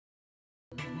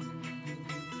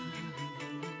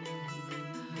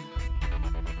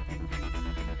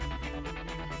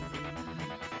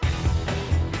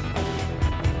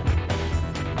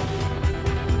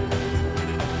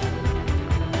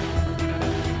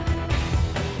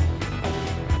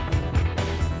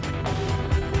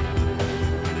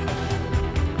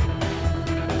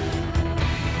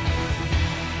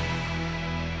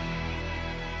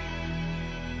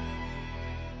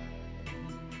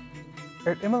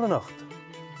Imeall nacht,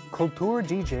 cultúr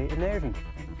DJ in Éireann.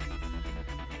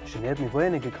 Sinead ní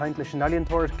bhaine go caint leis an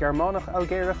aliontóir Germánach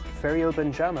Algéireach Ferial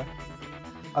Benjamin,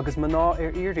 agus maná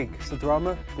Iarraig sa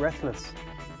drama Breathless.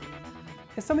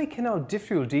 Is samí cinál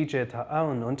difriúil DJ tá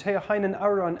ann an té a haineann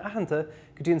árainn aitheanta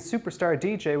go dtí an superstar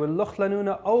DJ bhfuil lucht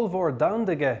leanúna ollmhór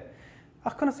domhdaige.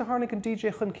 Ach conas a tháinig an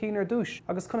DJ chun cín ar dúis,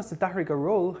 agus conas a dathraigh a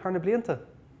ról thar na blianta.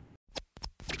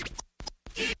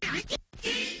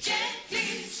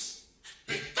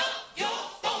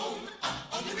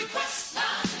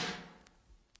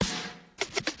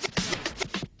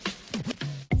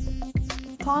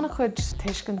 Tána chuid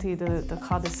tuiscintí de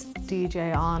chadas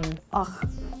DJ an, ach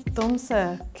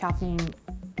domsa ceapan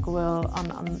go bhfuil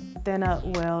an duine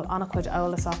bhfuil anna chuid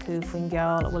eolas acu faoin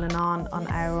gceall, bhfuil in an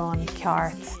árainn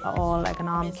ceart a fháil ag an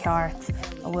am ceart,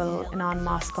 a bhfuil in an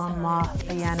máscán maith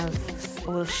a dhéanamh, a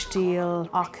bhfuil stíl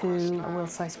acu, a bhfuil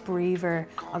sais bríomhar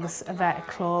agus a bheith a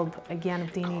club a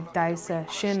dhéanamh daoine ag damhsa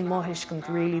sin mothuiscint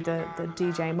really the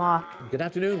DJ maith. Good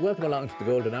afternoon, welcome along to the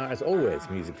Golden Hour. As always,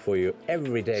 music for you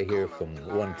every day here from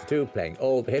 1 to 2, playing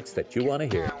all the hits that you want to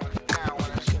hear.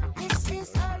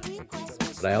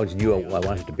 But I always knew I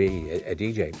wanted to be a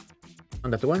DJ.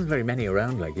 And that there weren't very many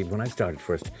around. Like even when I started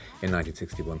first in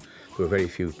 1961, there were very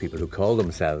few people who called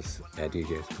themselves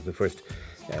DJs. Because the first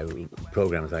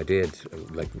programs I did,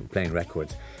 like playing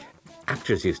records,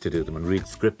 actors used to do them and read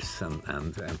scripts and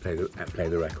play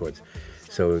the records.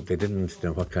 So they didn't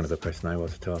know what kind of a person I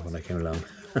was at all when I came along.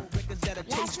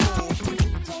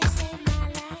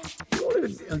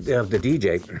 The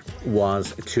DJ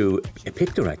was to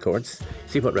pick the records,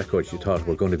 see what records you thought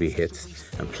were going to be hits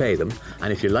and play them,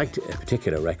 and if you liked a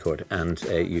particular record and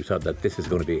you thought that this is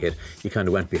going to be a hit, you kind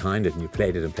of went behind it and you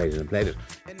played it and played it and played it.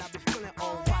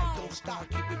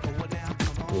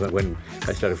 When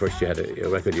I started first, you had a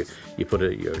record, you put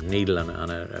your needle on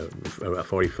a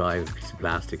 45 piece of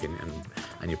plastic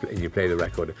and you play the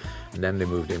record, and then they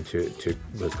moved into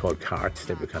what was called carts.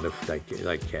 They were kind of like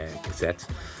cassettes,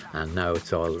 and now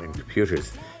it's all in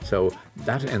computers. So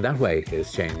that in that way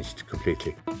has changed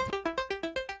completely.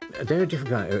 They're a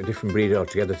different breed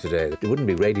altogether today. They wouldn't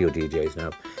be radio DJs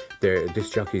now. They're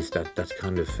disc jockeys that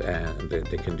kind of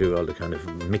they can do all the kind of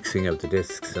mixing of the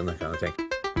discs and that kind of thing.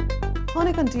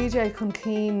 Tháinig an DJ chun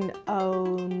cín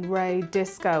ón ré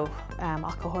disco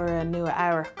ach go háire nua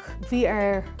amhrac. Bhí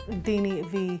daoine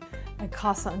bhí ag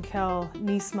casa an ceol,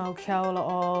 níos mó ceol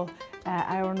aáil,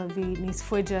 amhranna bhí níos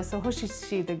fuide, so thosaigh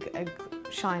siad ag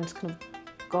seaint kind of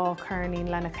gá carnaín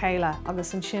lena chéile,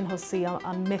 agus an sin thosaigh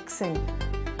an mixing.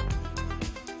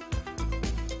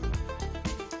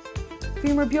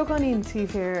 Bhí mar beag an aon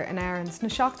tíomhthír in Éireann, na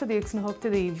seachtaí agus na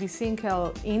thugtaí, bhí sin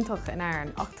ceol iontach in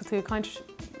Éireann, ach tá tú caint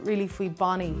really faoi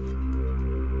Bonnie.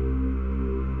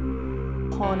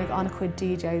 Tháinig anna chuid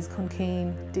DJs chun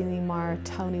cín, daoine mar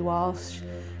Tony Walsh,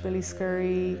 Billy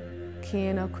Scurry,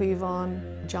 Cian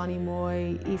O'Cuivon, Johnny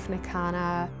Moy, Aoife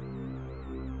Cana.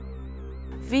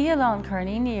 Bhí an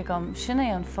carnaíní agam sinna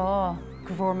an fá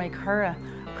go bhfuair méid chura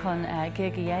chun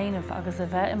gig a dhéanamh agus a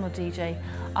bheith imó DJ,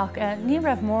 ach ní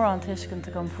raibh mór an tuiscint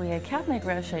agam faoi ceapnaigh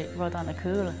raibh sé rud anna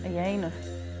cool a dhéanamh.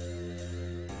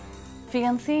 Bhí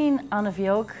an sin anna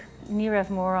bheog, ní raibh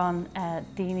mór an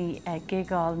daoine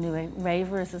gigáil nu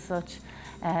ravers as such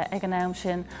ag an am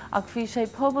sin, ach bhí sé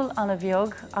pobl anna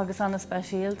bheog agus anna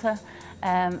speisialta.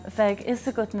 Bheith is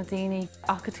a gut na daoine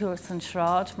acatúir san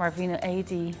shráid mar bhí na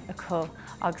AD a chu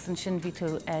agus an sin bhí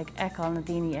tú ag eáil na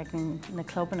daoine ag na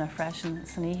clubanna freisin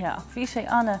san ihe, ach bhí sé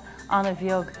anna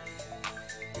bheog.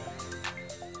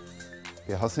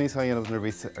 Bhí hasnaí sa dhéanamh na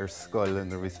rís ar scoil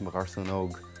na rís mar arsún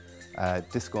óg.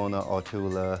 Discóna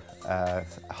áitiúla,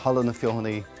 hallan na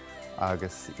fiohannaí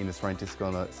agus inas roiint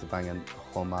discóna sa bangan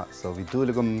chomá. So bhí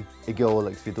dúlagam i gceol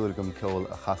agus bhí dúlagam ceol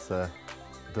a chasa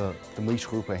de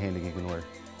muisgrúpa héananig i ghnúir.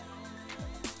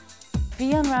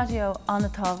 Bhí an radio anna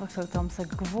tábhachtach domsa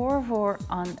go bhór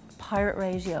an pirate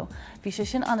radio. Bhí sé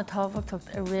sin anna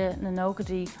tábhachtach a ri na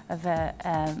nógadí a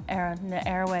bheith ar na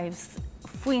airwaves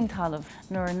faoin talamh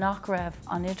nuair a nach raibh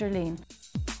an idirlín.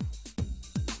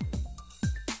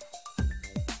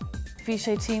 Bhí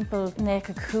sé timpeall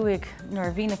 9-5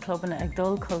 nuair bhí na clubanna ag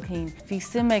dul colcín. Bhí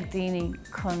simmeag daoine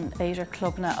chun féidir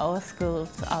clubanna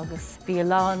óscailt agus bhí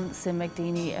lán simmeag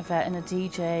daoine a bheith ina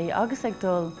DJ agus ag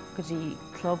dul go dtí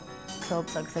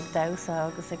clubs agus ag damhsa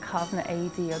agus ag cabhna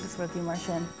AD agus rudaí mar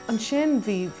sin. An sin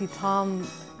bhí Tom,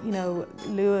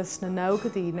 Lewis na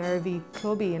nógadí nuair bhí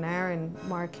clubí in Éireann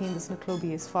mar cíntas na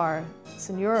clubí is far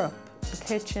san Europe. The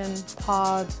Kitchen,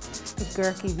 Pod, the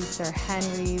Gurky, bhí Sir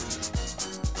Henry's.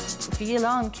 Bhí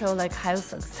an ceol like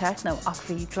house agus techno, ach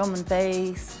bhí drum and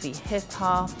bass, bhí hip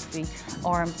hop, bhí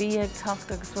R&B ag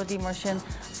tacht agus rudaí mar sin.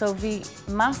 so bhí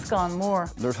meascán mór.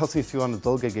 Nuair thosaí fiú an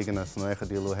dulga giganna san écha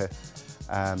díaluthe,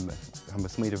 Tá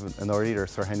smíad an áíidir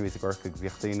Sir Henry a ggurcha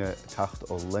bhíochtaíine techt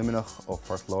ó liminach ó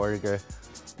fortláirige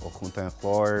ó chunta an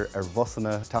chláir ar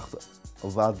bhosanna techt ó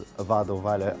bhad ó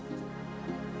bhaile.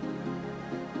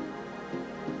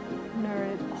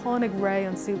 Nuair tháinig ré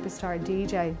an superstar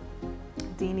DJ,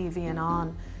 daoine bhíon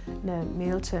an na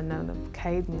mílte nó na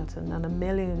 100 mílte nó na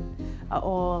milliún a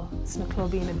fháil sna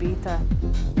clubaí na bíta.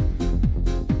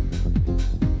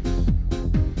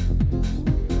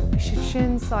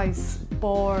 Sin sais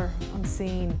bór an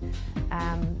sin,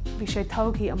 bhí sé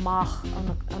tógaí amach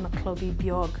an na clubaí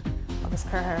beag agus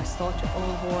chuirthe ar státe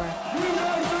ómhór. You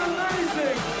guys are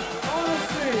amazing!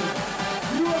 Honestly,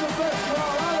 you are the best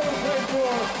crowd I've ever played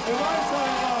for in my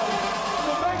time now.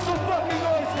 So make some fucking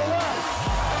noise for that!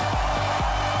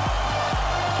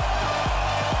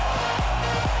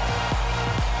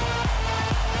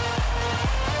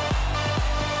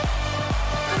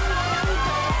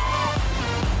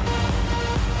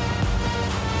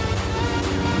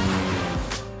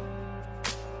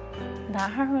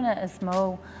 Náthranna is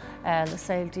mó le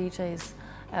saoil DJs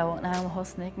ná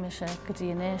thosnig me se go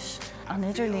dtí anois an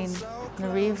idirlín na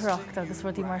riomhreacht agus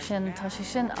rudí mar sin tá sé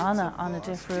sin anna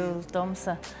difriúil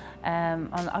domsa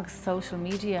agus social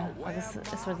media agus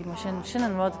is rudí mar sin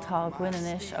an rud atá gcuin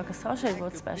anois agus tá sé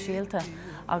rud speisialta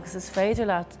agus is féidir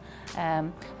leat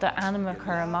de anime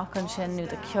chur amach an sin nó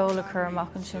de ceola chur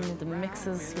amach an sin nó de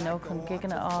mixes chun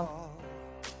giganna á.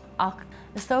 Ach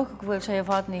is tócha go bhfuil sé a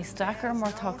bhfad níos dachar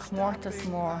mar tá chmórtas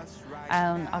mór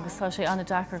ann agus tá sé anna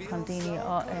dachar chun daoine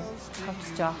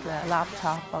tuteach le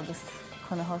laptop agus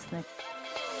chuna thosnig.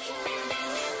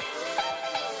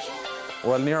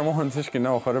 Well, níor mór an tuiscin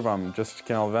ná chuirbham, just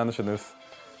cinál bheanna sin ús.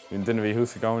 Bhín duine bhí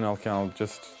hús a gáinál cinál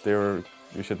just déir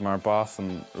bhí siad mar bás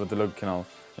an rudilug cinál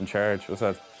an charge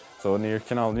úsad. So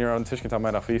níor an tuiscin tá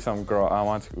méid a físam gro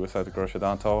amhaint úsad a gro siad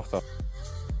an tábhachta.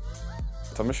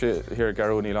 Tá mi sé hir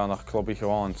garúní lá nach clubí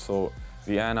cheáin, so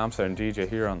bhí an amsar an DJ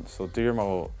hir an, so dír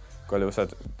má goil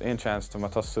úsad ein chance tá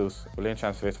tasús, bhfuil ein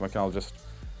chance bhéit mar cinál just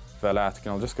bheith leat,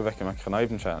 cinál just go bheice mar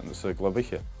chnaibn sean is a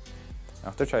globíche.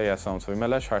 After sé sam, so bhí me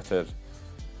leis hartar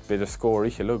beidir scór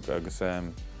ihe lug agus tar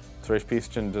éis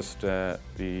pístin just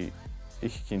bhí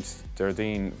ich cinst der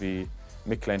daon bhí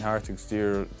Micklein Hartigs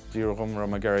dír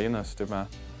rumra a gar inas du me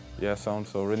sam,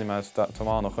 so rinne me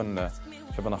tamán nach chun le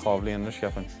se ban nach cháblíon nus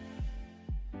ceapan.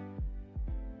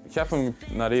 Ceapan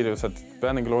na réidir sa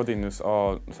ben an glódínus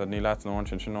sa ní leat an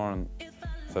orsin sin áran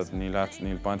sa ní leat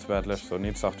níl baintbed leis, so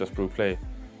níl soft just brew play.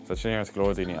 Sa sin ar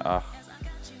glódíine ach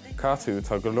catú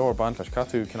tá go leor baint leis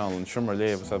catú cinál an siúmar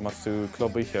léamh sa mas tú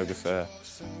clubbíche agus tá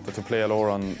tú play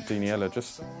leor an daoine eile,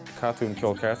 just catú an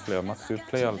ceol ceirtflé mas tú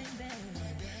play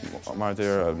mar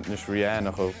déir níos rian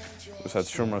nach sa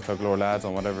siúmar tá glór lads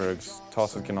an whatever agus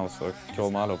tásad cinál sa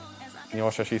ceol mála. Ní á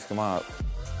sé síos go má.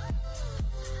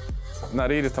 Na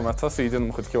réidir tá tosaí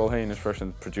dún chud ceol hain is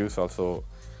fresin produceáil, so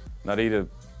na réidir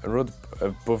rud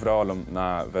buhrálam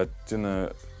na bheith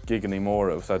duine giganí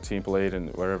mór of that Team Blade and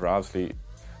wherever obviously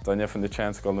dá nefan the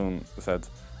chance galún said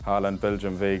Holland,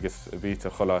 Belgium, Vegas a bhí a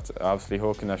cholat obviously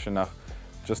hócin sin nach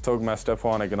just tug me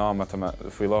stepáin ag an am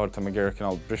fao láir tá ggéir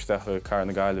cinál bristeach car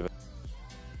na gaiileh.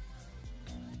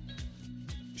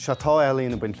 Se tá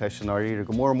eíonna buint leis an áíir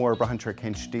go mór brahantar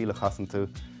cén stíle chasan tú.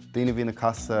 Daoine bhí na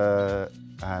casa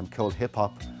ceol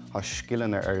hip-hop a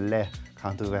skillan ar le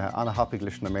can tú bheith anna hapig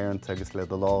leis na méint agus le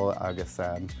do lá agus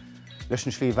leis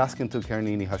an slí bhecinn tú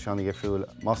cearníí ha seanna gefriúil.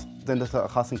 Mas duine a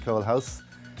chasan ceol house,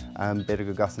 beidir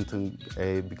go gasan tú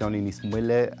beganí níos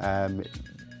muile,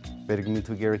 beidir go mín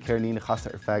tú géir cearníí na chasa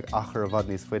ar feig achar a bhd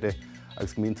níos fuide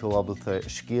agus go mín tú ábalta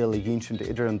scíal a dhéon sin de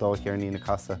idir an dá cearníí na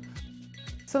casa.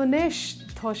 So inis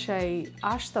tá sé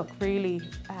aisteach really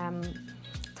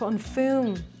tá an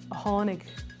film a tháinig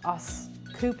as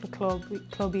cúpla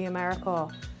clubí America,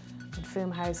 an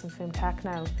film house and film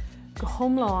techno, go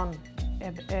thomláin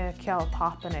ceall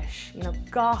pop inis.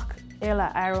 Gach ile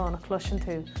arán a cluisean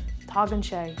tú, tagann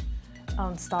sé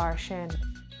an star sin.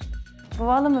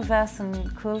 Bhfuil a bheits an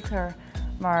cultúr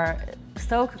mar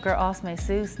stocha gur as mé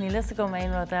sús, ní lisa go main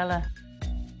rud eile.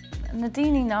 Na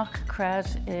daoine nach creid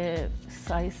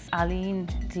sais alín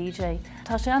DJ.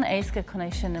 Tá sé an éasca chun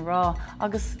é sin na rá,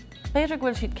 agus beidir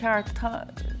bhfuil siad ceart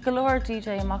go leor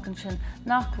DJ amachchan sin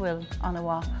nach bhfuil an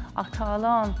bhá, ach tá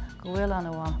lán go bhfuil an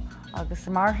bhá, agus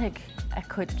marthaigh a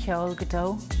chuid ceol go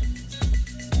dó.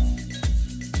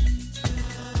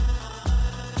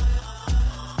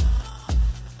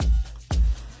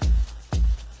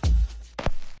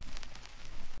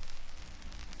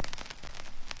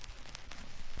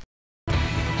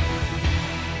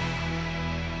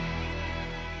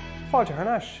 Fáilte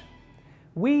thnáis.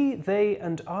 We, they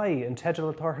and I yn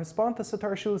tedal atar hyspontas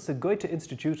atar siúl sa Goethe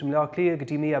Institute im leach lia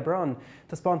gadi Imeall bron,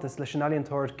 taspontas leis an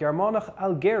aliantóir Germánach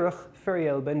algéireach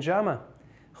Ferial Benjama.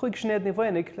 Chuig snéad ní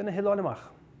bhainig lena hill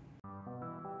amach.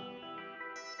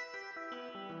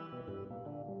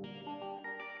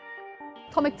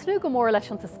 Tá ag trú go mór leis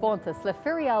an taspóntas le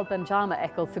Ferial Benjama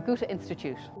eicil sa Goethe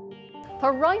Institute. Tá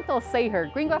roinnt á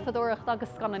saothar greengrafadóireacht agus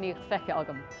scannaíocht feice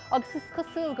agam, agus is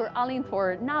cosúil gur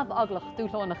alíntóir neamh-aglach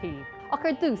dúshlánach í. Ach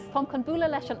ar dús tám chun búla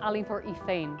leis an alíntóir í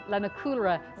féin lena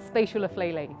cúlra spéisiúla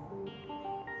phléile.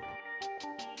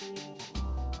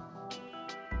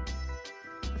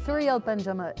 Ferial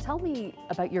Benjama, tell me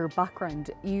about your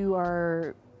background. You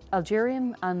are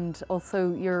Algerian and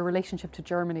also your relationship to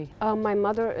Germany. My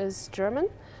mother is German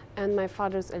and my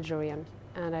father is Algerian.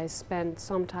 And I spent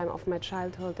some time of my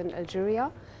childhood in Algeria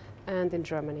and in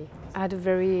Germany. I had a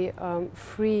very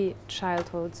free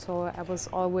childhood, so I was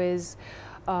always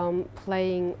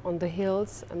playing on the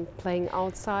hills and playing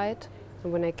outside.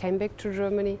 And when I came back to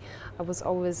Germany, I was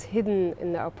always hidden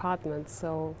in the apartment,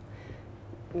 so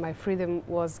my freedom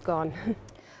was gone.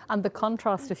 And the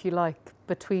contrast, if you like,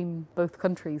 between both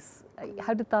countries,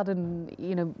 how did that,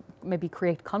 maybe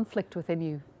create conflict within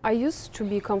you? I used to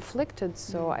be conflicted,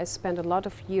 so I spent a lot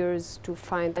of years to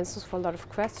find answers for a lot of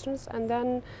questions, and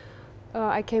then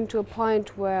I came to a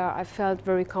point where I felt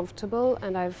very comfortable,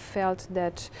 and I felt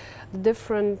that the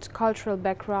different cultural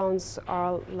backgrounds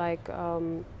are like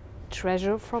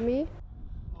treasure for me.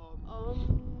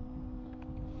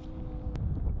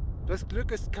 Das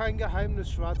Glück ist kein Geheimnis,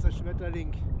 schwarzer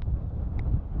Schmetterling.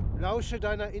 Lausche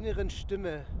deiner inneren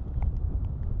Stimme.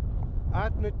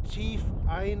 Atme tief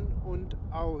ein und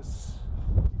aus.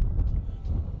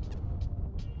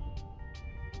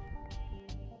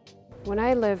 When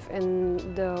I live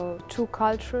in the two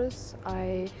cultures,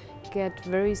 I get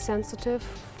very sensitive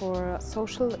for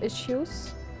social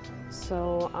issues.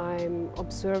 So I'm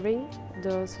observing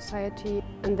the society,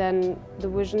 and then the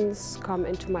visions come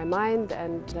into my mind,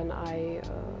 and then I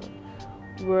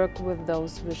work with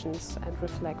those visions and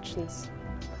reflections.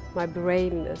 My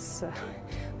brain is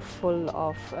full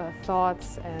of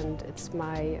thoughts, and it's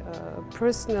my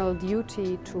personal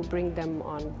duty to bring them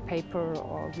on paper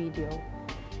or video.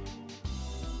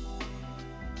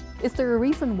 Is there a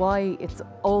reason why it's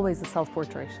always a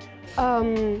self-portrait?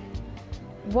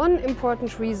 One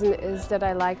important reason is that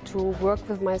I like to work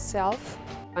with myself.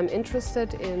 I'm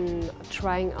interested in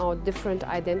trying out different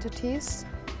identities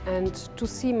and to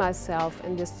see myself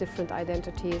in these different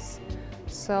identities.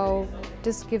 So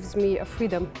this gives me a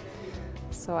freedom.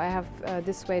 So I have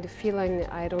this way the feeling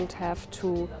I don't have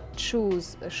to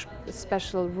choose a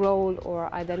special role or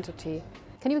identity.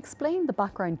 Can you explain the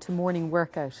background to morning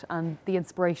workout and the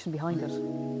inspiration behind it? Hi, are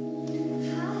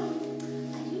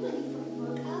you ready for a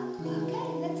workout? Okay,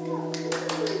 let's go.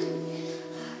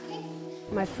 Okay.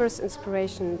 My first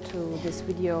inspiration to this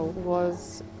video were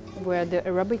the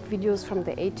aerobic videos from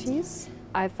the 80s.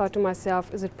 I thought to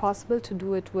myself, is it possible to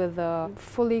do it with a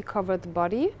fully covered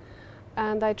body?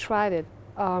 And I tried it.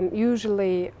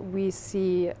 Usually we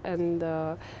see in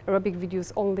the aerobic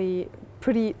videos only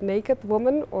pretty naked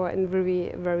women or in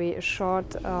very, very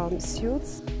short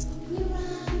suits.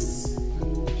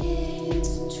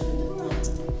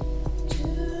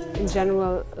 In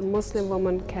general, a Muslim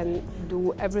woman can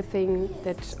do everything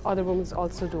that other women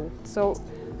also do. So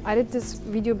I did this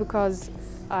video because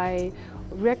I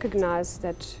recognized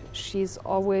that she's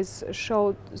always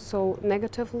showed so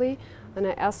negatively, and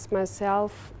I asked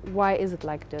myself, why is it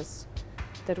like this?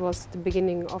 That was the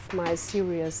beginning of my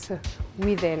series,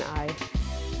 We, They and I.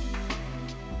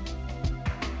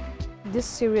 This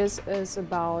series is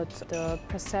about the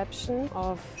perception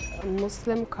of a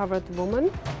Muslim covered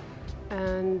woman,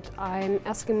 and I'm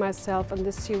asking myself in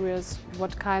this series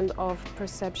what kind of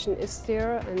perception is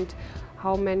there and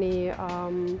how many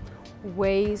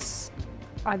ways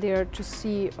are there to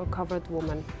see a covered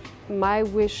woman. My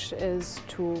wish is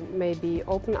to maybe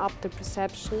open up the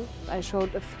perception. I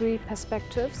showed 3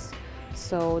 perspectives.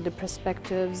 So the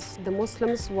perspectives, the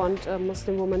Muslims want a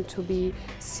Muslim woman to be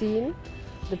seen.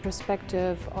 The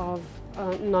perspective of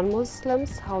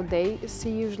non-Muslims, how they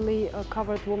see usually a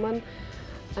covered woman.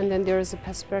 And then there is a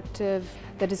perspective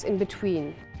that is in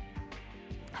between.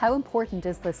 How important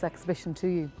is this exhibition to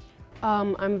you?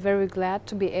 I'm very glad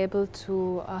to be able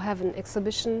to have an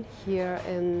exhibition here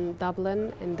in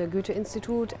Dublin in the Goethe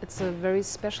Institute. It's a very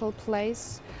special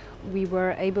place. We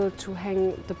were able to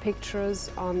hang the pictures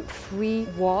on 3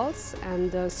 walls,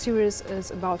 and the series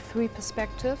is about 3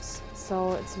 perspectives,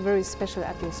 so it's a very special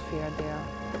atmosphere there.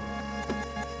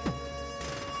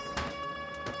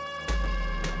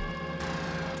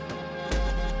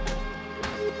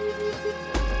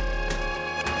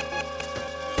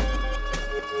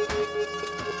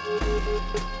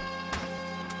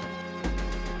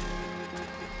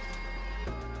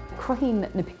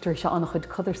 Crohín na picture se annach chud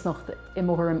codarsnacht I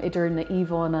mórm idir na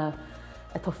íhána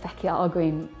atá feice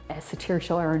againn sa tíir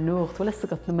seo ar an nuacht, bhfuil is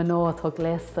agat na maná atá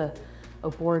gléasta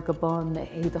ó bór go bán na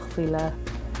éadach faoi le.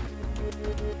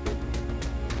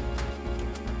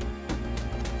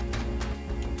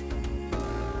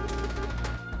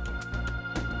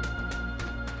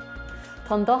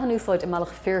 Tá an dahan úsáid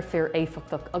Imeallach fear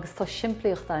éifeachtach agus tá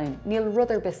siimplíocht dain, níl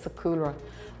rud ar bis sa cúlra,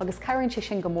 agus carann sé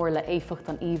sin go mór le éifeacht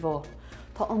an íomhá.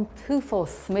 Tá an túfós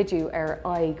smidú ar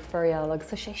aig ferial agus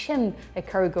tá sé sin ag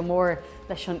cur go mór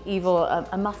leis an íomhá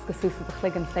a measca súsa a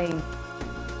chligan féin.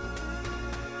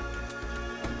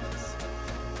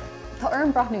 Tá ar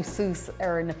an brathnú sús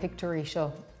ar na picturí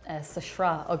seo sa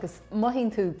shrá agus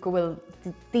maithíonn tú go bhfuil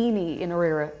daoine ina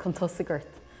rire chun tosagart.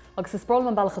 Agus is bráil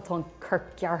an bailachatá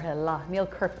curp geartha le, níl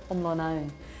curp omlá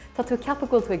ann. Tá tú ceappa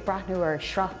go tú ag brathnú ar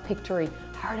shrá picturí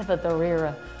thardamh do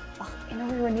rire, ach ina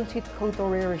rire níl siad cód do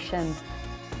rire sin.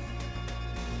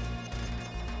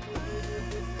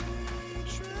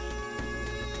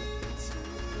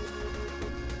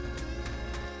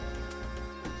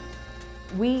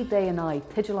 Bhí dé an áid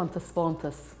tiidealanta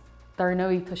spántas, dar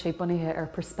nóí tá sé bunithe ar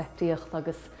perspectíocht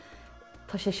agus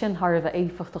tá sé sin tharbh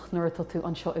éifeachtach nuair atá tú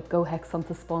anseo I ggótheic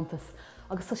santa spántas,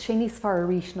 agus tá sé níos fearr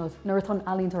arís nó nuair atá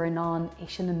ealaíontar in ann é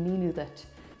sin an míúdait.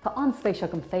 Tá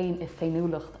anspéiseach an féin I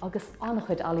féinúlacht agus annach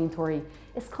chud ealaíontóirí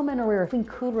is cum in réir faoin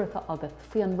cúrata agat,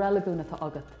 faoi an relegúnata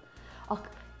agat. Ach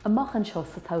amach an seo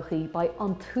sa tochaí ba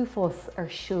an túfós ar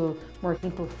siúl mar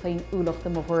timpeall féin úlacht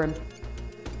am bhhuireann.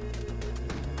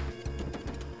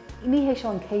 Ní hé seo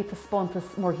an céad a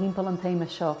spántas mar timpeall an téime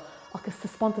seo, agus sa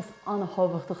spántas anna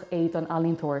hábhachtach éiad an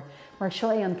ealaíontóir, mar seo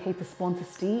é an céad a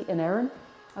spántas-tí in éireann,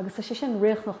 agus tá sé sin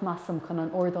riachnach measam chun an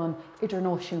ordáin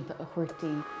idirnáisiúnta a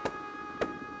chuirtíí.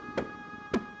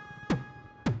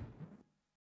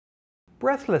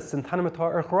 Breathless an tanimetá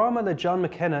ar ghráma le John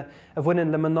McKenna a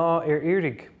bhaineann le maná ar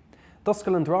iarraig.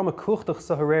 Doscail an dráma cuachtach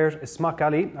sa réir is Smac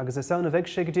Alley agus is anna bheith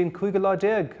sé go dtíon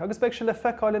 50 agus beidh sé le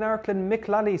feiceáil in airclann Mick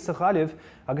Lally sa Ghaillimh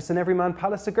agus in Everyman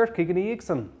Palace a Gurcaigh in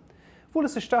Íagsan.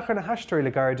 Bhualas isteach ar na heisteoirí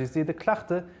le gairid is iad a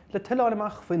cleachta le tileáil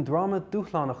amach faoin dráma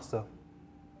dúchlánachsa.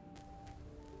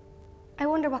 I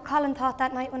wonder what Colin thought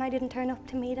that night when I didn't turn up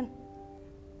to meet him.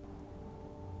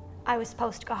 I was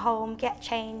supposed to go home, get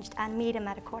changed and meet him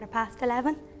at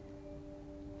 11:15.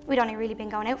 We'd only really been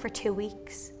going out for 2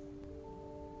 weeks.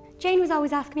 Jane was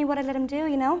always asking me what I'd let him do,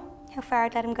 you know, how far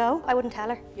I'd let him go. I wouldn't tell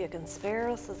her. You can spare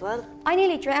us as well. I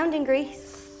nearly drowned in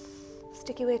Greece.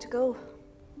 Sticky way to go.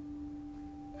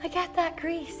 I get that,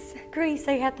 Greece. Greece,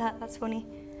 I get that, that's funny.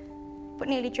 But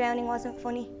nearly drowning wasn't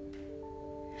funny.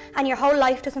 And your whole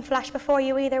life doesn't flash before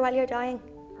you either while you're dying.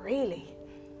 Really?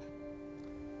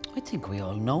 I think we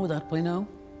all know that by now.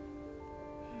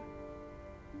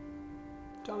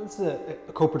 John, it's a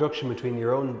co-production between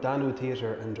your own Danu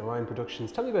Theatre and Orion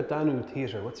Productions. Tell me about Danu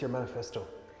Theatre. What's your manifesto?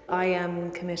 I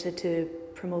am committed to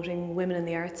promoting women in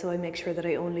the arts, so I make sure that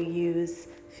I only use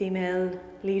female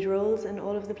lead roles in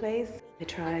all of the plays. I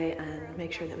try and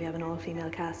make sure that we have an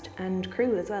all-female cast and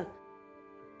crew as well.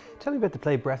 Tell me about the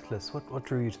play Breathless. What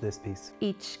drew you to this piece?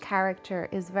 Each character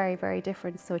is very, very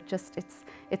different, so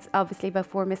it's obviously about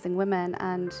 4 missing women,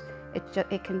 and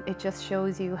it just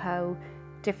shows you how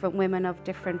different women of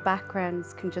different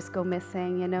backgrounds can just go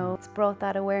missing, you know. It's brought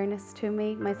that awareness to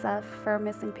me, myself, for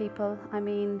missing people. I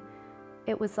mean,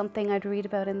 it was something I'd read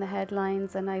about in the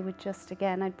headlines and I would just,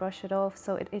 again, I'd brush it off.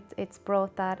 So it's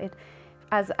brought that.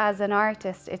 As an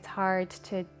artist, it's hard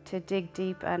to dig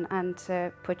deep and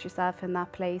to put yourself in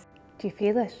that place. Do you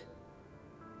feel it?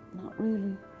 Not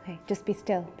really. Okay, just be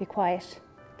still, be quiet,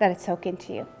 let it soak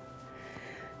into you.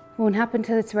 It won't happen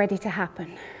till it's ready to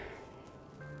happen.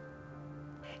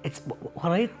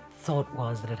 What I thought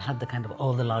was that it had the kind of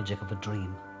all the logic of a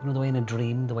dream. You know, the way in a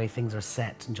dream, the way things are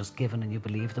set and just given and you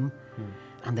believe them.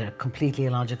 And they're completely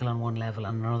illogical on one level,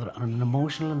 and on an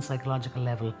emotional and psychological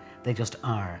level, they just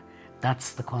are.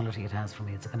 That's the quality it has for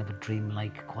me. It's a kind of a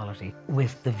dream-like quality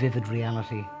with the vivid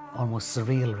reality, almost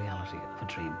surreal reality of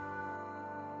a dream.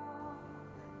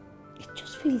 It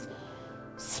just feels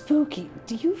spooky.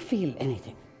 Do you feel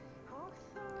anything?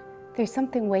 There's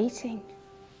something waiting.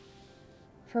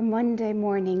 For Monday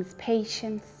morning's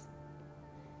patience.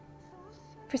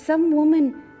 For some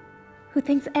woman who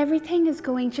thinks everything is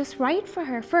going just right for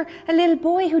her. For a little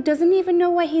boy who doesn't even know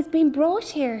why he's been brought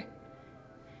here.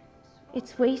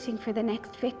 It's waiting for the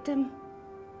next victim.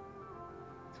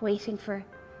 It's waiting for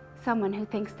someone who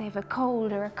thinks they have a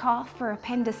cold or a cough or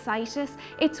appendicitis.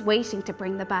 It's waiting to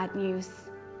bring the bad news.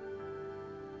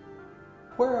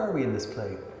 Where are we in this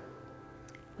play?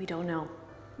 We don't know.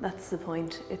 That's the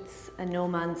point. It's a no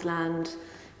man's land.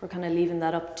 We're kind of leaving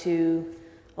that up to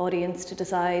audience to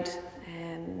decide.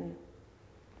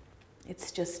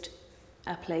 It's just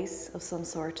a place of some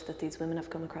sort that these women have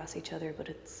come across each other, but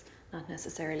it's not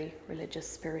necessarily religious,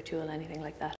 spiritual, anything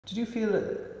like that. Did you feel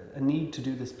a need to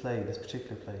do this play, this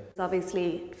particular play?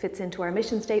 Obviously, it fits into our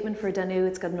mission statement for Danu.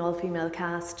 It's got an all-female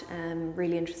cast,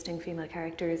 really interesting female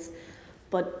characters.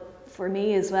 But for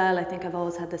me as well, I think I've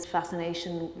always had this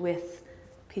fascination with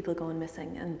people going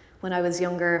missing. And when I was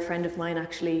younger, a friend of mine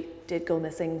actually did go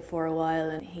missing for a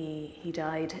while, and he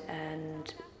died,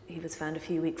 and he was found a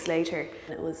few weeks later.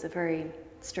 It was a very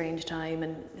strange time,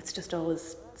 and it's just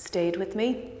always stayed with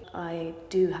me. I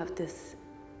do have this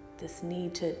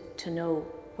need to know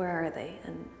where are they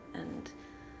and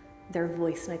their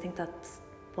voice, and I think that's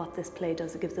what this play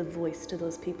does. It gives a voice to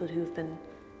those people who've been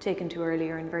taken to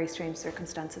earlier in very strange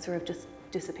circumstances or have just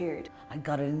disappeared. I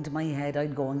got it into my head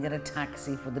I'd go and get a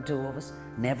taxi for the two of us.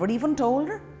 Never even told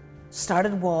her.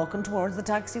 Started walking towards the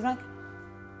taxi rank.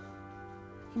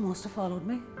 He must have followed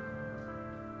me.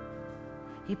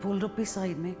 He pulled up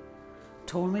beside me,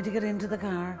 told me to get into the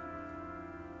car.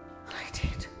 I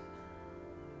did.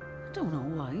 I don't know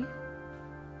why.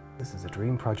 This is a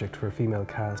dream project for a female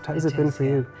cast. How has it been for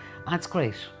you? It's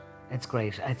great. It's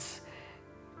great.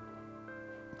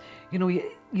 You know,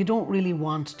 you don't really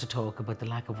want to talk about the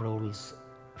lack of roles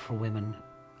for women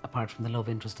apart from the love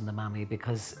interest and the mammy,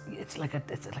 because it's like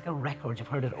a record. You've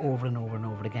heard it over and over and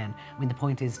over again. I mean, the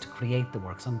point is to create the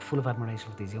work. So I'm full of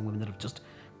admiration for these young women that have just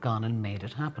gone and made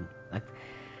it happen.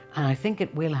 And I think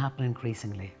it will happen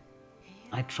increasingly.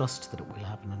 I trust that it will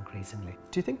happen increasingly.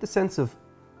 Do you think the sense of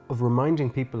reminding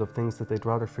people of things that they'd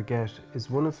rather forget is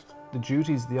one of the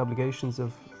duties, the obligations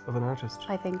of an artist?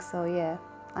 I think so, yeah.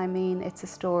 I mean, it's a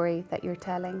story that you're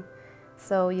telling.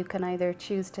 So you can either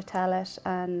choose to tell it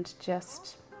and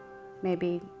just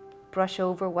maybe brush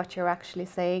over what you're actually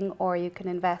saying, or you can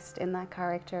invest in that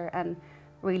character and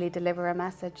really deliver a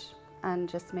message and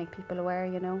just make people aware,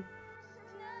 you know.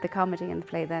 The comedy in the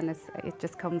play then it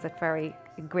just comes at very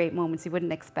great moments. You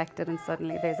wouldn't expect it, and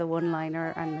suddenly there's a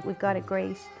one-liner, and we've got a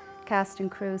great cast and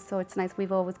crew, so it's nice.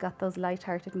 We've always got those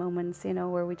light-hearted moments, you know,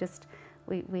 where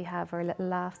we have our little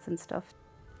laughs and stuff.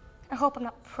 I hope I'm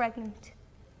not pregnant.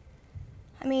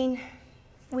 I mean,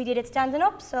 we did it standing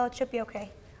up, so it should be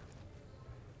okay.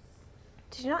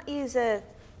 Did you not use a,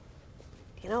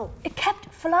 you know? It kept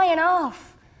flying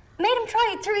off. I made him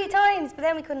try it 3 times, but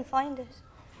then we couldn't find it.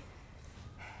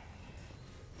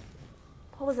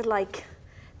 What was it like?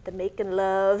 The making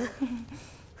love?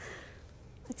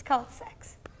 It's called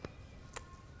sex.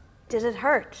 Did it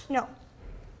hurt? No.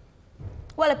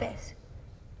 Well, a bit.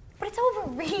 But it's over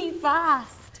really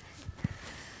fast.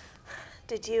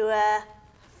 Did you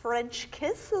French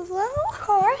kiss as well? Of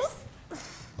course.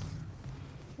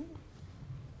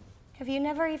 Have you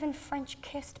never even French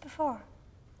kissed before?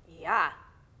 Yeah,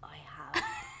 I have.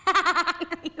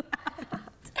 No, you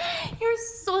haven't. You're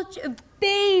such a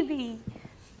baby.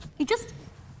 You just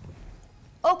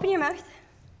open your mouth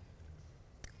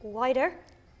wider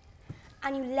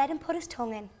and you let him put his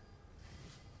tongue in.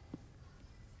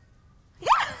 Yeah,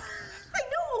 I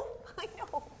know.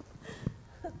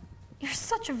 You're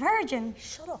such a virgin.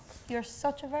 Shut up. You're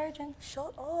such a virgin.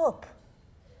 Shut up.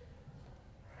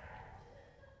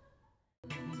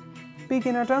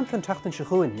 Bíginn ar dantan tachtan se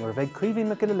chuin nuair bheith Caoimhín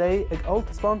Mac Gile ag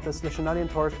oltas bantas leis an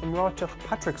alíontóir imráiteach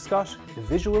Patrick Scott, the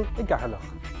visual i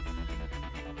gcathairleach.